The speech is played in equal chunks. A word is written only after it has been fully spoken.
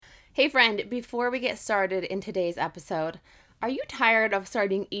Hey friend, before we get started in today's episode, are you tired of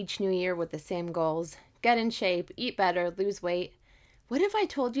starting each new year with the same goals? Get in shape, eat better, lose weight. What if I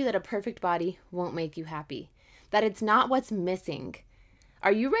told you that a perfect body won't make you happy? That it's not what's missing?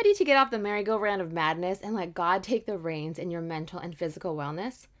 Are you ready to get off the merry-go-round of madness and let God take the reins in your mental and physical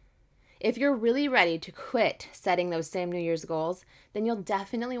wellness? If you're really ready to quit setting those same New Year's goals, then you'll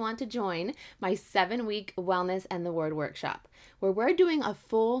definitely want to join my 7-week Wellness and the Word workshop, where we're doing a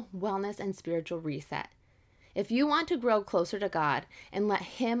full wellness and spiritual reset. If you want to grow closer to God and let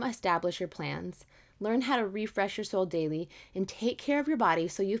Him establish your plans, learn how to refresh your soul daily, and take care of your body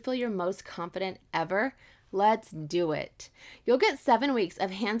so you feel your most confident ever, let's do it. You'll get 7 weeks of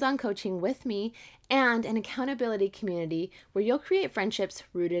hands-on coaching with me and an accountability community where you'll create friendships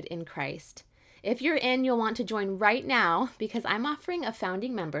rooted in Christ. If you're in, you'll want to join right now because I'm offering a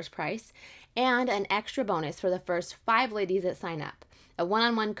founding members price and an extra bonus for the first 5 ladies that sign up, a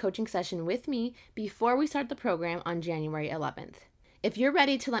one-on-one coaching session with me before we start the program on January 11th. If you're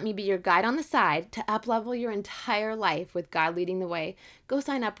ready to let me be your guide on the side to up-level your entire life with God leading the way, go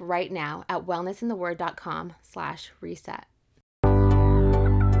sign up right now at wellnessintheword.com/reset.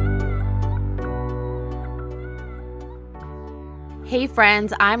 Hey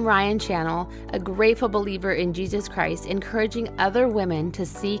friends, I'm Ryan Channel, a grateful believer in Jesus Christ, encouraging other women to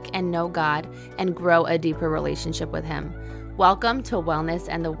seek and know God and grow a deeper relationship with Him. Welcome to Wellness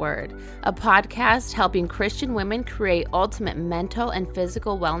and the Word, a podcast helping Christian women create ultimate mental and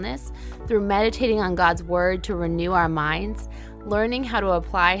physical wellness through meditating on God's Word to renew our minds, learning how to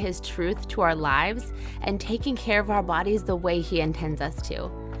apply His truth to our lives, and taking care of our bodies the way He intends us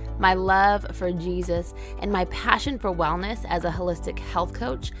to. My love for Jesus and my passion for wellness as a holistic health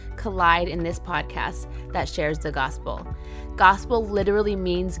coach collide in this podcast that shares the gospel. Gospel literally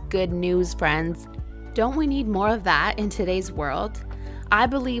means good news, friends. Don't we need more of that in today's world? I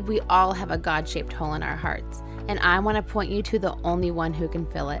believe we all have a God-shaped hole in our hearts, and I want to point you to the only one who can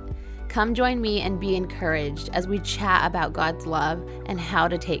fill it. Come join me and be encouraged as we chat about God's love and how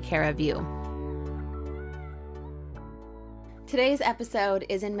to take care of you. Today's episode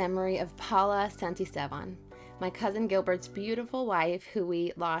is in memory of Paula Santisteban, my cousin Gilbert's beautiful wife who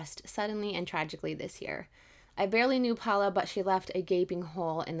we lost suddenly and tragically this year. I barely knew Paula, but she left a gaping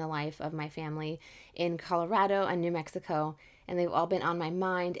hole in the life of my family in Colorado and New Mexico, and they've all been on my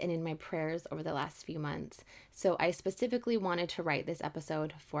mind and in my prayers over the last few months. So I specifically wanted to write this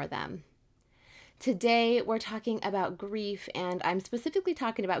episode for them. Today, we're talking about grief, and I'm specifically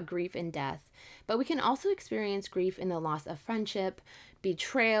talking about grief in death, but we can also experience grief in the loss of friendship,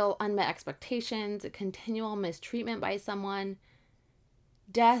 betrayal, unmet expectations, continual mistreatment by someone.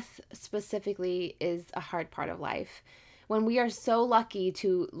 Death specifically is a hard part of life. When we are so lucky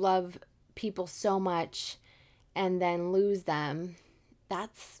to love people so much and then lose them,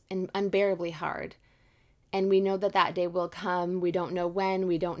 that's unbearably hard. And we know that that day will come. We don't know when,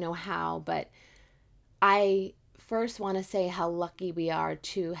 we don't know how, but I first want to say how lucky we are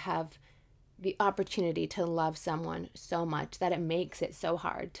to have the opportunity to love someone so much that it makes it so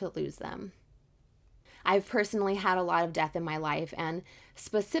hard to lose them. I've personally had a lot of death in my life, and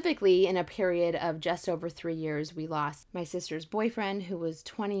specifically in a period of just over 3 years, we lost my sister's boyfriend who was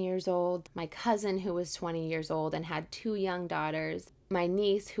 20 years old, my cousin who was 20 years old and had 2 young daughters, my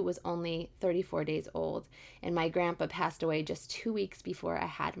niece who was only 34 days old, and my grandpa passed away just 2 weeks before I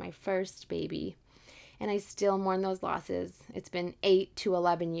had my first baby. And I still mourn those losses. It's been 8 to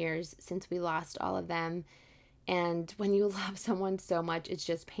 11 years since we lost all of them. And when you love someone so much, it's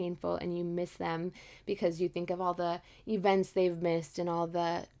just painful and you miss them because you think of all the events they've missed and all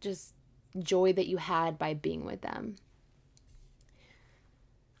the just joy that you had by being with them.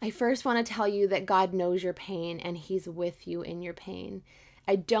 I first want to tell you that God knows your pain and He's with you in your pain.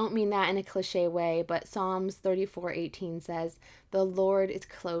 I don't mean that in a cliche way, but Psalms 34:18 says, "The Lord is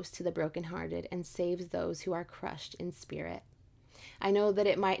close to the brokenhearted and saves those who are crushed in spirit." I know that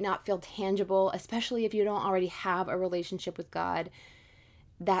it might not feel tangible, especially if you don't already have a relationship with God.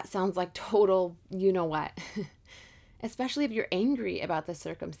 That sounds like total you know what, especially if you're angry about the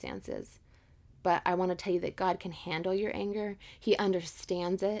circumstances. But I want to tell you that God can handle your anger. He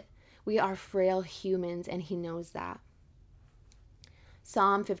understands it. We are frail humans, and He knows that.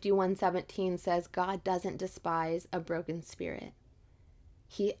 Psalm 51:17 says, God doesn't despise a broken spirit.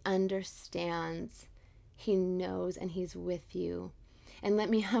 He understands, He knows, and He's with you. And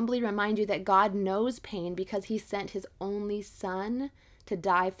let me humbly remind you that God knows pain because He sent His only Son to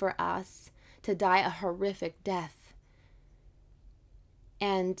die for us, to die a horrific death.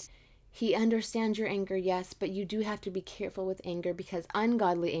 And He understands your anger, yes, but you do have to be careful with anger because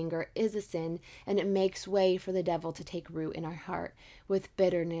ungodly anger is a sin and it makes way for the devil to take root in our heart with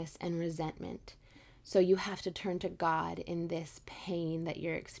bitterness and resentment. So you have to turn to God in this pain that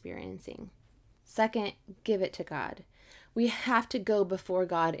you're experiencing. Second, give it to God. We have to go before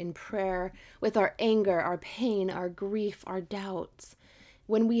God in prayer with our anger, our pain, our grief, our doubts.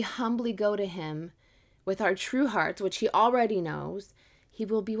 When we humbly go to Him with our true hearts, which He already knows, He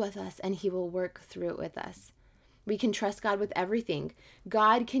will be with us and He will work through it with us. We can trust God with everything.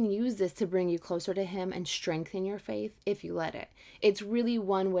 God can use this to bring you closer to Him and strengthen your faith if you let it. It's really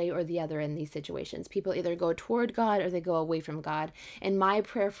one way or the other in these situations. People either go toward God or they go away from God. And my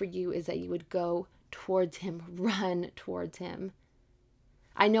prayer for you is that you would go towards Him, run towards Him.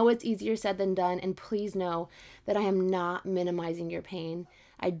 I know it's easier said than done, and please know that I am not minimizing your pain.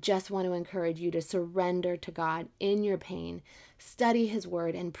 I just want to encourage you to surrender to God in your pain. Study His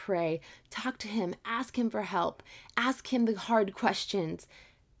Word and pray. Talk to Him. Ask Him for help. Ask Him the hard questions.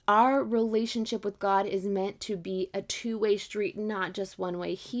 Our relationship with God is meant to be a two-way street, not just one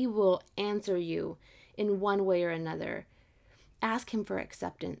way. He will answer you in one way or another. Ask Him for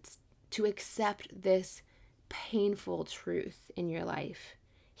acceptance, to accept this painful truth in your life.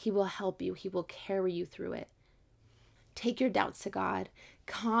 He will help you. He will carry you through it. Take your doubts to God.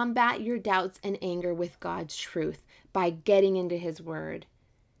 Combat your doubts and anger with God's truth by getting into His Word,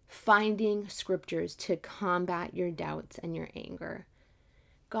 finding scriptures to combat your doubts and your anger.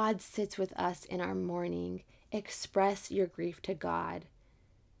 God sits with us in our mourning. Express your grief to God.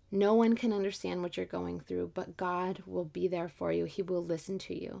 No one can understand what you're going through, but God will be there for you. He will listen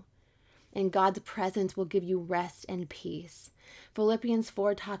to you. And God's presence will give you rest and peace. Philippians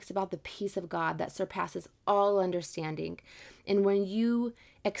 4 talks about the peace of God that surpasses all understanding. And when you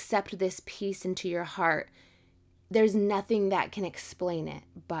accept this peace into your heart, there's nothing that can explain it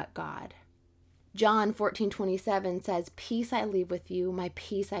but God. John 14:27 says, "Peace I leave with you, my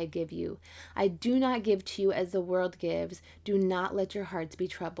peace I give you. I do not give to you as the world gives. Do not let your hearts be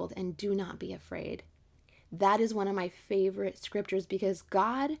troubled, and do not be afraid." That is one of my favorite scriptures because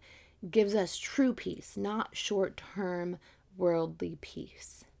God gives us true peace, not short-term worldly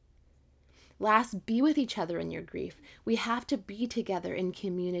peace. Last, be with each other in your grief. We have to be together in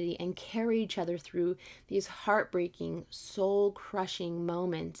community and carry each other through these heartbreaking, soul-crushing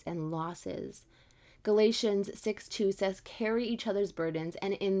moments and losses. Galatians 6:2 says, "Carry each other's burdens,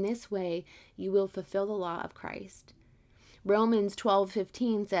 and in this way you will fulfill the law of Christ." Romans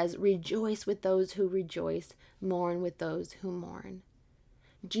 12:15 says, "Rejoice with those who rejoice, mourn with those who mourn."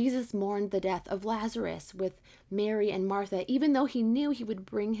 Jesus mourned the death of Lazarus with Mary and Martha. Even though He knew He would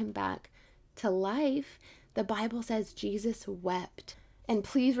bring him back to life, the Bible says Jesus wept. And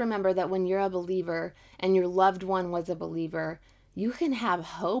please remember that when you're a believer and your loved one was a believer, you can have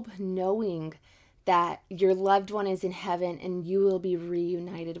hope knowing that your loved one is in heaven and you will be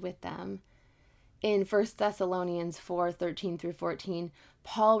reunited with them. In 1 Thessalonians 4:13 through 14,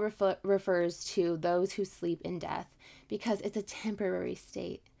 Paul refers to those who sleep in death because it's a temporary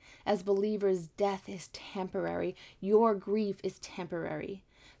state. As believers, death is temporary. Your grief is temporary.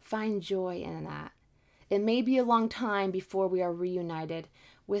 Find joy in that. It may be a long time before we are reunited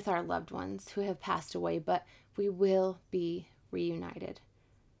with our loved ones who have passed away, but we will be reunited.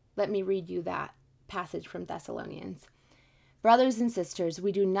 Let me read you that passage from Thessalonians. "Brothers and sisters,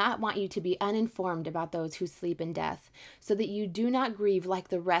 we do not want you to be uninformed about those who sleep in death, so that you do not grieve like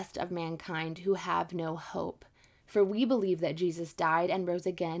the rest of mankind who have no hope. For we believe that Jesus died and rose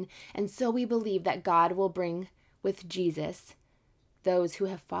again, and so we believe that God will bring with Jesus those who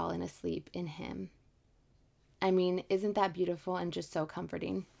have fallen asleep in Him." I mean, isn't that beautiful and just so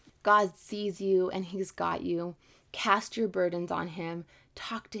comforting? God sees you and He's got you. Cast your burdens on Him.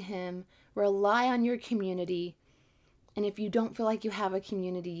 Talk to Him. Rely on your community. And if you don't feel like you have a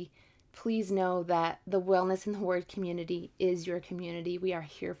community, please know that the Wellness in the Word community is your community. We are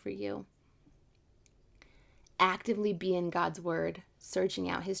here for you. Actively be in God's Word, searching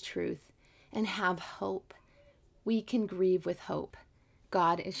out His truth, and have hope. We can grieve with hope.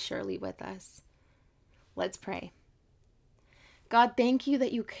 God is surely with us. Let's pray. God, thank you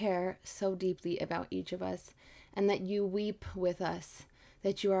that you care so deeply about each of us and that you weep with us,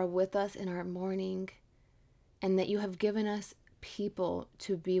 that you are with us in our mourning, and that you have given us people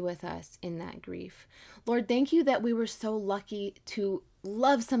to be with us in that grief. Lord, thank you that we were so lucky to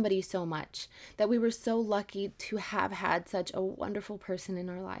love somebody so much, that we were so lucky to have had such a wonderful person in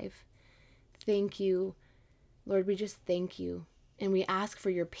our life. Thank you, Lord, we just thank you. And we ask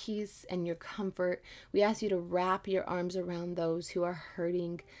for your peace and your comfort. We ask you to wrap your arms around those who are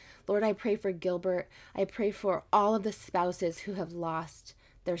hurting. Lord, I pray for Gilbert. I pray for all of the spouses who have lost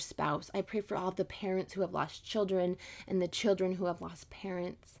their spouse. I pray for all of the parents who have lost children and the children who have lost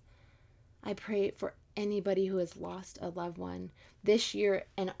parents. I pray for anybody who has lost a loved one this year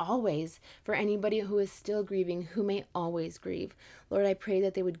and always, for anybody who is still grieving, who may always grieve. Lord, I pray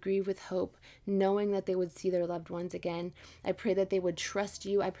that they would grieve with hope, knowing that they would see their loved ones again. I pray that they would trust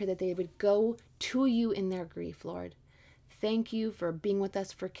you. I pray that they would go to you in their grief, Lord. Thank you for being with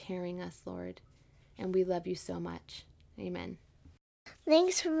us, for carrying us, Lord. And we love you so much. Amen.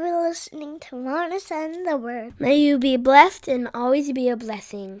 Thanks for listening to Mona and the Word. May you be blessed and always be a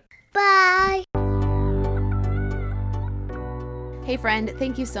blessing. Bye. Hey friend,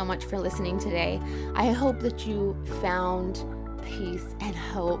 thank you so much for listening today. I hope that you found peace and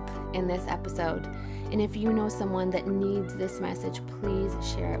hope in this episode. And if you know someone that needs this message, please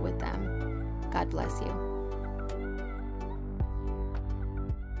share it with them. God bless you.